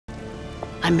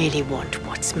merely want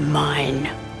what's mine.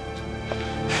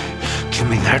 Give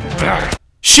me that back.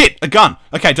 Shit! A gun!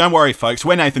 Okay, don't worry folks,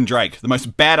 we're Nathan Drake, the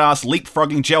most badass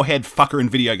leapfrogging gelhead fucker in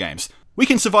video games. We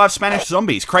can survive Spanish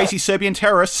zombies, crazy Serbian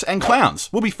terrorists, and clowns.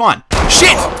 We'll be fine.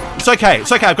 Shit! It's okay,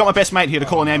 I've got my best mate here to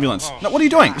call an ambulance. No, what are you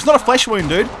doing? It's not a flesh wound,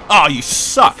 dude. Oh, you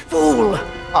suck. Fool!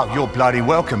 Oh, you're bloody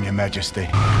welcome, Your Majesty.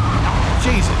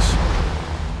 Jesus.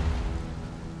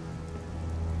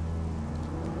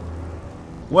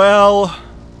 Well...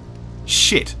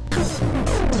 shit.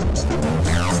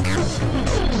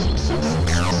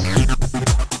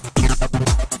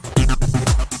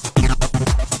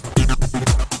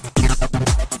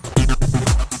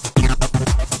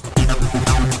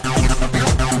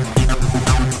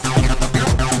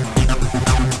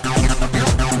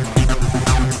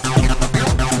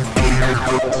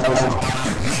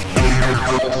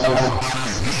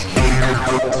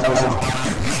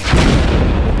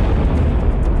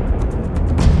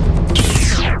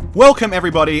 Welcome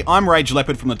everybody, I'm Rage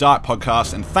Leopard from the Dark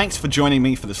Podcast, and thanks for joining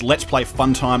me for this Let's Play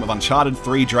Funtime of Uncharted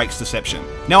 3 Drake's Deception.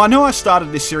 Now I know I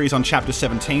started this series on Chapter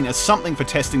 17 as something for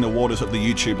testing the waters of the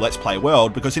YouTube Let's Play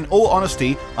world, because in all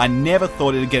honesty, I never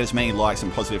thought it'd get as many likes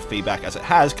and positive feedback as it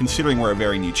has, considering we're a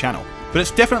very new channel. But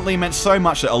it's definitely meant so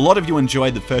much that a lot of you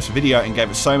enjoyed the first video and gave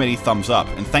it so many thumbs up,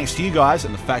 and thanks to you guys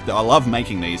and the fact that I love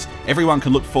making these, everyone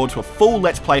can look forward to a full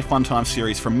Let's Play Funtime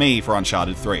series from me for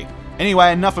Uncharted 3.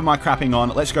 Anyway, enough of my crapping on,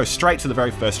 let's go straight to the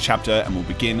very first chapter and we'll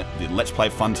begin the Let's Play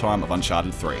Funtime of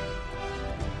Uncharted 3.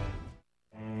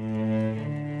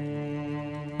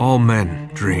 All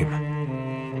men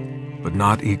dream, but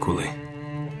not equally.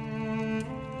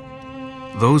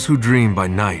 Those who dream by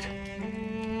night,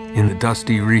 in the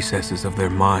dusty recesses of their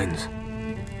minds,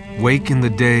 wake in the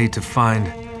day to find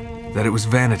that it was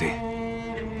vanity.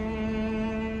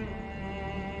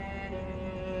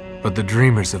 But the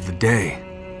dreamers of the day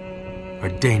are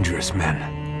dangerous men,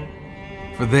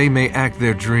 for they may act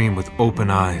their dream with open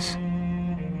eyes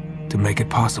to make it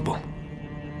possible.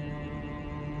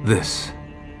 This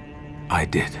I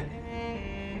did.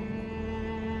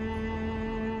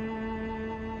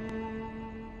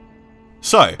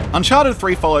 So, Uncharted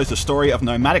 3 follows the story of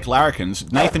nomadic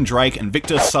larrikins Nathan Drake and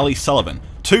Victor Sully Sullivan,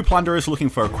 two plunderers looking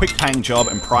for a quick-paying job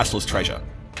and priceless treasure.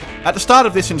 At the start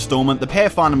of this installment, the pair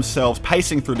find themselves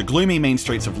pacing through the gloomy mean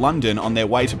streets of London on their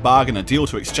way to bargain a deal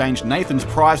to exchange Nathan's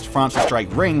prized Francis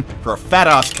Drake ring for a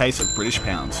fat-ass case of British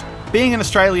pounds. Being an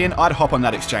Australian, I'd hop on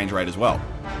that exchange rate as well.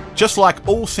 Just like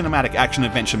all cinematic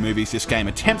action-adventure movies this game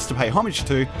attempts to pay homage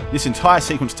to, this entire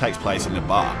sequence takes place in a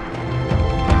bar.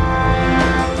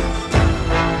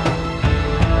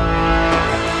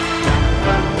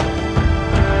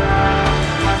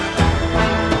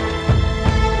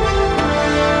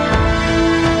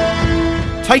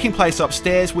 Taking place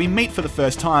upstairs, we meet for the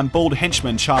first time bald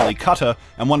henchman Charlie Cutter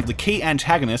and one of the key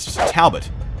antagonists, Talbot.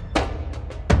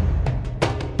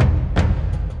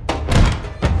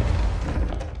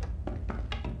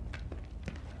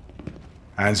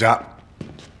 Hands up.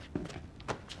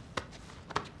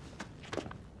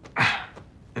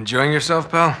 Enjoying yourself,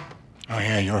 pal? Oh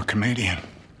yeah, you're a comedian.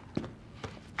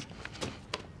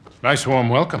 Nice warm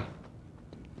welcome.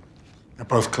 They're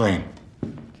both clean.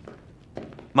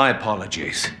 My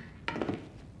apologies.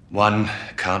 One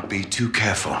can't be too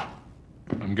careful.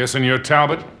 I'm guessing you're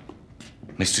Talbot?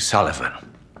 Mr. Sullivan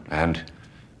and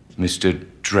Mr.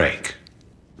 Drake.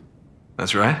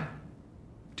 That's right.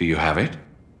 Do you have it?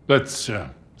 Let's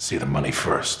see the money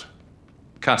first.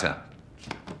 Cutter.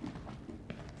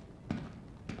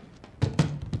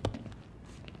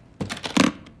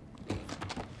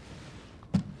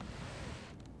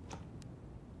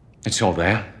 It's all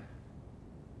there.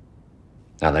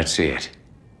 Now let's see it.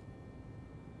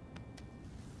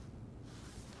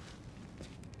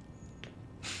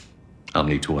 I'll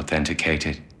need to authenticate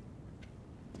it.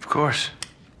 Of course.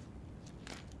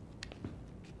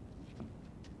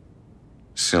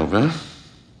 Silver,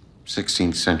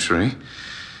 16th century,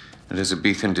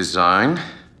 Elizabethan design,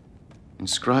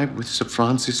 inscribed with Sir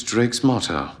Francis Drake's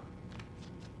motto.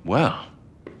 Well,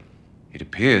 it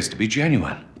appears to be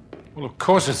genuine. Well, of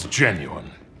course it's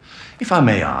genuine. If I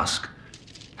may ask,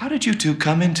 how did you two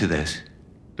come into this?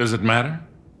 Does it matter?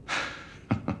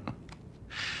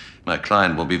 My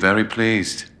client will be very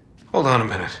pleased. Hold on a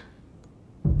minute.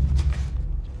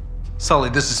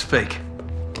 Sully, this is fake.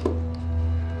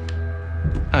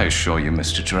 I assure you,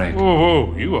 Mr. Drake.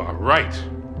 Whoa, you are right.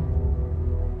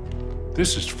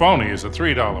 This is phony as a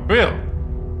 $3 bill.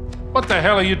 What the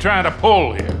hell are you trying to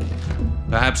pull here?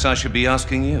 Perhaps I should be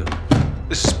asking you.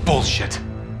 This is bullshit.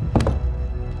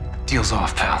 Deal's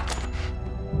off, pal.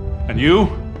 And you?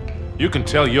 You can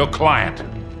tell your client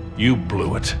you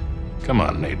blew it. Come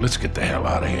on, Nate, let's get the hell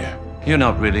out of here. You're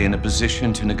not really in a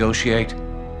position to negotiate.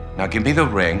 Now give me the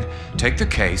ring, take the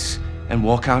case, and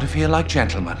walk out of here like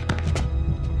gentlemen.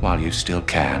 While you still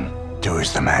can. Do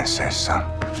as the man says, son.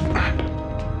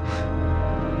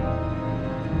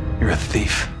 You're a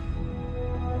thief.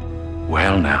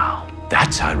 Well now,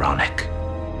 that's ironic.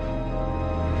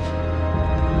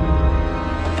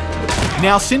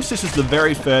 Now, since this is the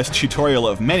very first tutorial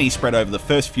of many spread over the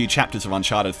first few chapters of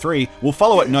Uncharted 3, we'll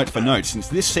follow it note for note, since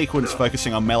this sequence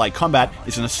focusing on melee combat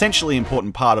is an essentially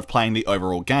important part of playing the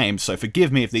overall game, so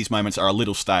forgive me if these moments are a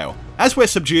little stale. As we're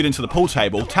subdued into the pool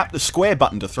table, tap the square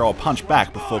button to throw a punch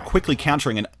back before quickly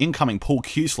countering an incoming pool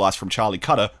Q slice from Charlie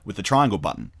Cutter with the triangle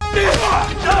button.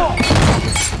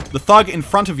 The thug in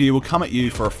front of you will come at you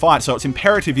for a fight, so it's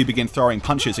imperative you begin throwing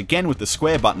punches again with the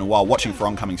square button while watching for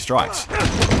oncoming strikes.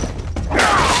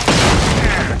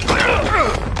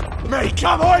 Mate,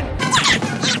 come on!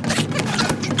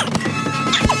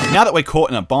 Now that we're caught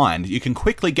in a bind, you can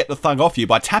quickly get the thug off you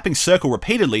by tapping circle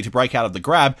repeatedly to break out of the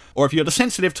grab, or if you're the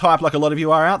sensitive type like a lot of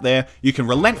you are out there, you can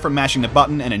relent from mashing the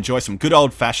button and enjoy some good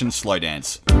old-fashioned slow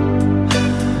dance.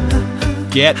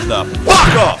 Get the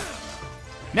fuck off!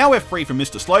 Now we're free from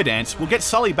Mr. Slow Dance, we'll get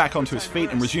Sully back onto his feet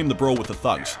and resume the brawl with the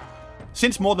thugs.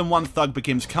 Since more than one thug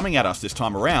begins coming at us this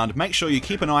time around, make sure you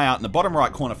keep an eye out in the bottom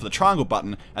right corner for the triangle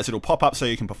button, as it'll pop up so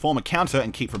you can perform a counter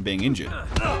and keep from being injured.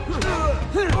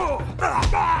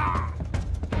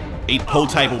 Eat pool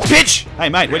table, bitch! Hey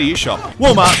mate, where do you shop?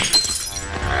 Walmart!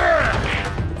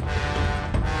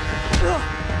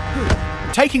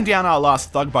 Taking down our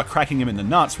last thug by cracking him in the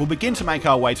nuts, we'll begin to make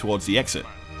our way towards the exit.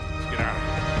 Let's get out of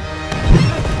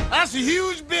here. That's a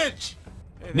huge bitch!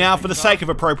 Now, for the sake of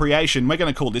appropriation, we're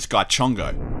going to call this guy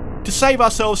Chongo. To save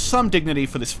ourselves some dignity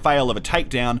for this fail of a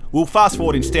takedown, we'll fast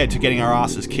forward instead to getting our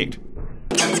asses kicked.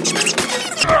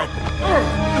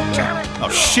 Oh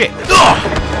shit!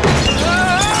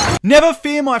 Ugh! Never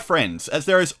fear, my friends, as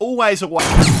there is always a way.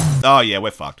 Oh yeah,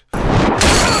 we're fucked.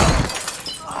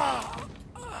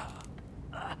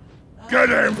 Get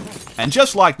him! And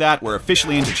just like that, we're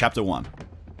officially into Chapter 1.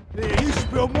 You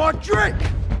spilled my drink!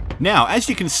 Now, as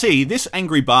you can see, this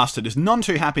angry bastard is none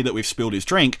too happy that we've spilled his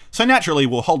drink, so naturally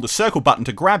we'll hold the circle button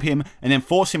to grab him and then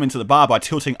force him into the bar by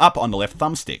tilting up on the left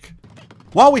thumbstick.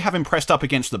 While we have him pressed up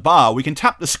against the bar, we can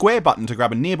tap the square button to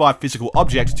grab a nearby physical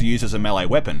object to use as a melee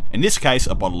weapon, in this case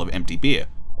a bottle of empty beer.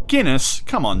 Guinness?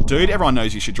 Come on dude, everyone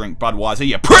knows you should drink Budweiser,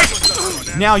 you prick!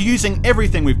 Now, using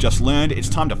everything we've just learned, it's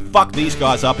time to fuck these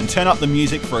guys up and turn up the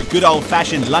music for a good old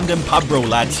fashioned London pub brawl,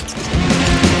 lads.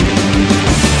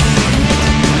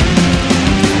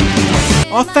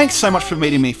 Oh, thanks so much for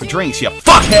meeting me for drinks, you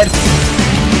fuckhead!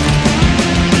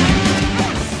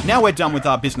 Now we're done with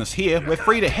our business here, we're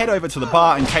free to head over to the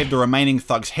bar and cave the remaining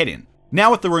thug's head in.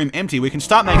 Now with the room empty, we can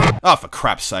start making— oh, for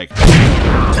crap's sake.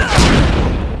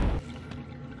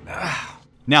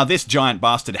 Now this giant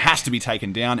bastard has to be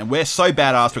taken down, and we're so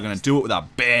badass we're going to do it with our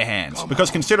bare hands. Because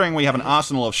considering we have an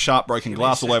arsenal of sharp broken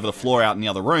glass all over the floor out in the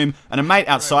other room, and a mate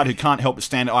outside who can't help but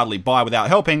stand idly by without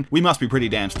helping, we must be pretty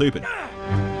damn stupid.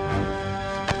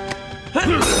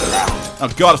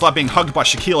 Oh god, it's like being hugged by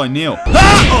Shaquille O'Neal.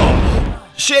 Ah! Oh,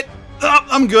 shit! Oh,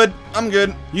 I'm good.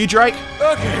 You, Drake?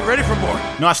 Okay, ready for more.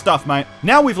 Nice stuff, mate.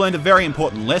 Now we've learned a very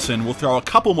important lesson, we'll throw a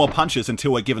couple more punches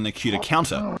until we're given the cue to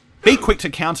counter. Be quick to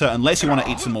counter unless you want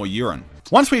to eat some more urine.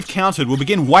 Once we've countered, we'll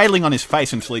begin wailing on his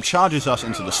face until he charges us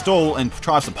into the stall and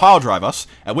tries to pile drive us,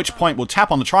 at which point we'll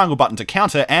tap on the triangle button to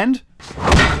counter and—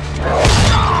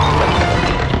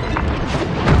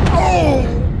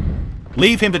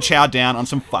 leave him to chow down on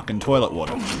some fucking toilet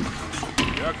water.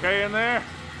 You okay in there?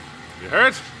 You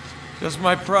hurt? Just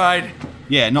my pride.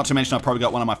 Yeah, not to mention I've probably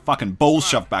got one of my fucking balls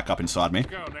shoved back up inside me.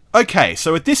 Okay,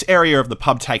 so with this area of the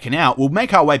pub taken out, we'll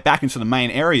make our way back into the main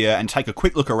area and take a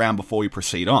quick look around before we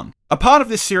proceed on. A part of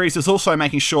this series is also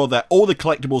making sure that all the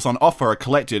collectibles on offer are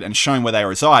collected and shown where they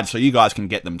reside so you guys can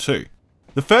get them too.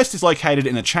 The first is located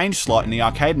in a change slot in the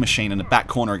arcade machine in the back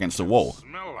corner against the wall.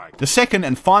 The second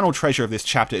and final treasure of this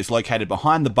chapter is located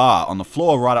behind the bar on the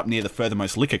floor right up near the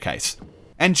furthermost liquor case.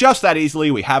 And just that easily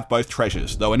we have both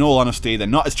treasures, though in all honesty they're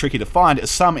not as tricky to find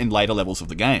as some in later levels of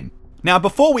the game. Now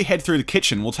before we head through the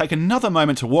kitchen, we'll take another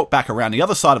moment to walk back around the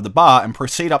other side of the bar and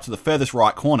proceed up to the furthest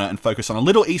right corner and focus on a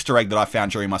little Easter egg that I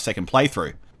found during my second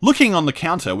playthrough. Looking on the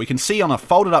counter, we can see on a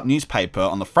folded up newspaper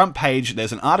on the front page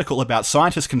there's an article about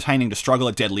scientists containing to struggle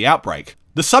a deadly outbreak.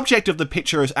 The subject of the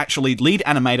picture is actually lead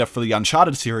animator for the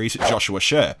Uncharted series, Joshua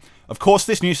Scher. Of course,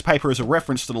 this newspaper is a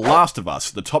reference to The Last of Us,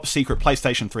 the top secret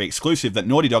PlayStation 3 exclusive that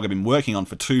Naughty Dog have been working on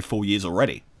for 2 full years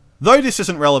already. Though this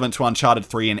isn't relevant to Uncharted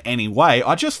 3 in any way,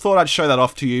 I just thought I'd show that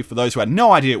off to you for those who had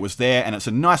no idea it was there, and it's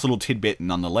a nice little tidbit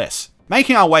nonetheless.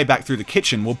 Making our way back through the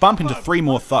kitchen, we'll bump into 3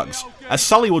 more thugs. As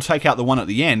Sully will take out the one at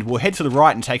the end, we'll head to the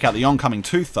right and take out the oncoming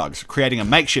 2 thugs, creating a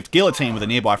makeshift guillotine with a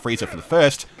nearby freezer for the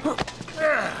first,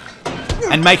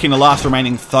 and making the last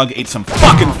remaining thug eat some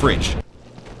fucking fridge.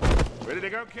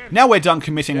 Now we're done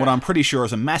committing what I'm pretty sure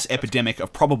is a mass epidemic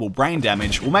of probable brain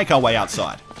damage, we'll make our way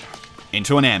outside.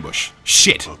 Into an ambush.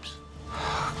 Shit!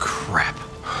 Crap.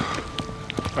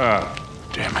 Ah,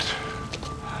 damn it.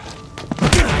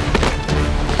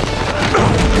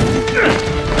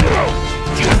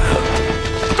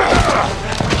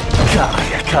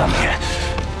 Come here.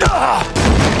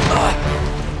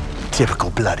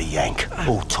 Typical bloody Yank.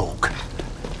 All talk.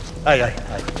 Hey.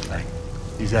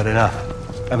 You've had enough,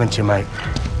 haven't you, mate?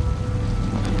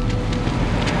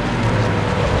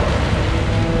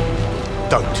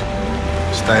 Don't.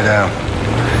 Stay down.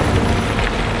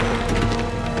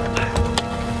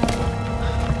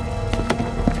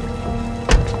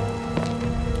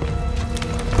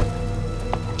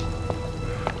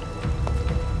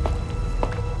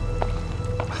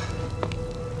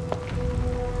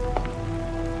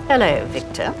 Hello,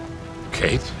 Victor.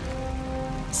 Kate?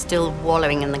 Still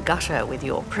wallowing in the gutter with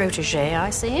your protege, I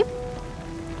see.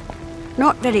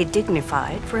 Not very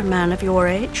dignified for a man of your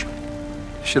age.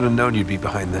 Should have known you'd be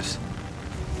behind this.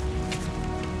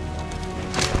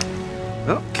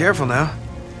 Oh, careful now.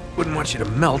 Wouldn't want you to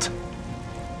melt.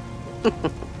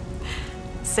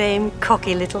 Same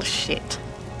cocky little shit.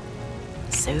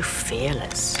 So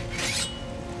fearless.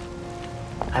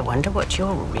 I wonder what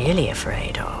you're really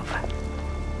afraid of.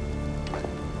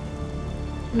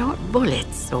 Not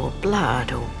bullets or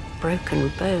blood or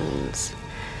broken bones.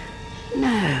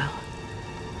 No.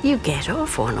 You get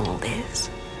off on all this,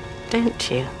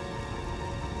 don't you?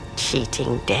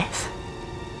 Cheating death.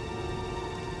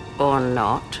 Or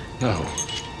not. No.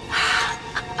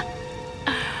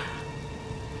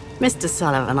 Mr.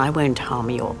 Sullivan, I won't harm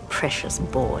your precious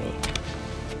boy.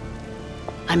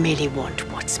 I merely want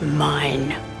what's mine.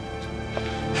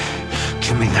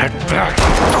 Give me that back.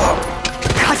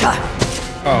 Cutter!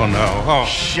 Oh no. Oh.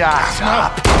 Shut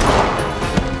up!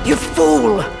 You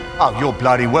fool! Oh, you're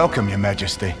bloody welcome, Your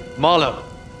Majesty. Marlowe,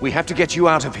 we have to get you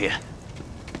out of here.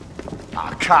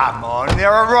 Oh, come on,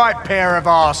 they're a right pair of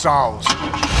arseholes.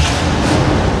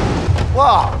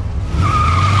 What?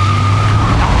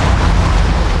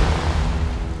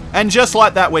 And just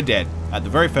like that, we're dead, at the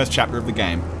very first chapter of the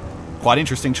game. Quite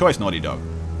interesting choice, Naughty Dog.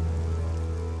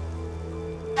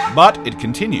 But it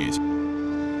continues.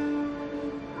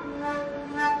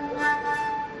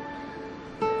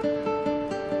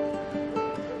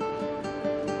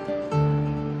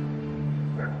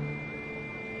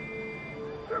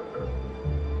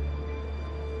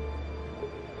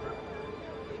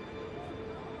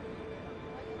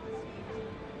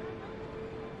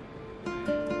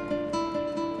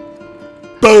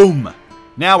 Boom!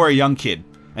 Now we're a young kid.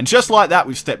 And just like that,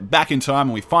 we've stepped back in time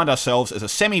and we find ourselves as a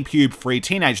semi-pube free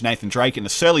teenage Nathan Drake in the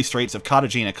surly streets of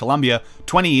Cartagena, Colombia,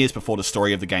 20 years before the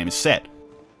story of the game is set.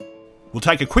 We'll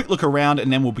take a quick look around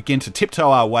and then we'll begin to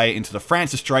tiptoe our way into the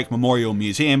Francis Drake Memorial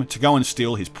Museum to go and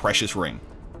steal his precious ring.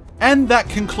 And that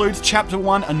concludes Chapter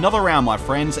 1, another round my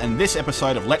friends, and this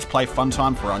episode of Let's Play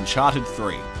Funtime for Uncharted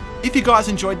 3. If you guys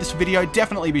enjoyed this video,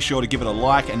 definitely be sure to give it a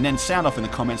like and then sound off in the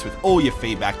comments with all your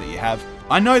feedback that you have.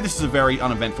 I know this is a very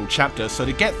uneventful chapter, so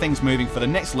to get things moving for the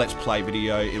next Let's Play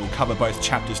video, it will cover both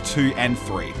chapters 2 and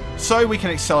 3. So we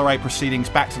can accelerate proceedings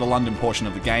back to the London portion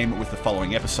of the game with the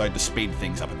following episode to speed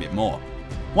things up a bit more.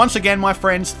 Once again, my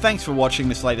friends, thanks for watching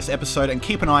this latest episode and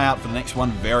keep an eye out for the next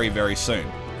one very, very soon.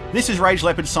 This is Rage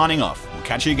Leopard signing off. We'll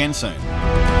catch you again soon.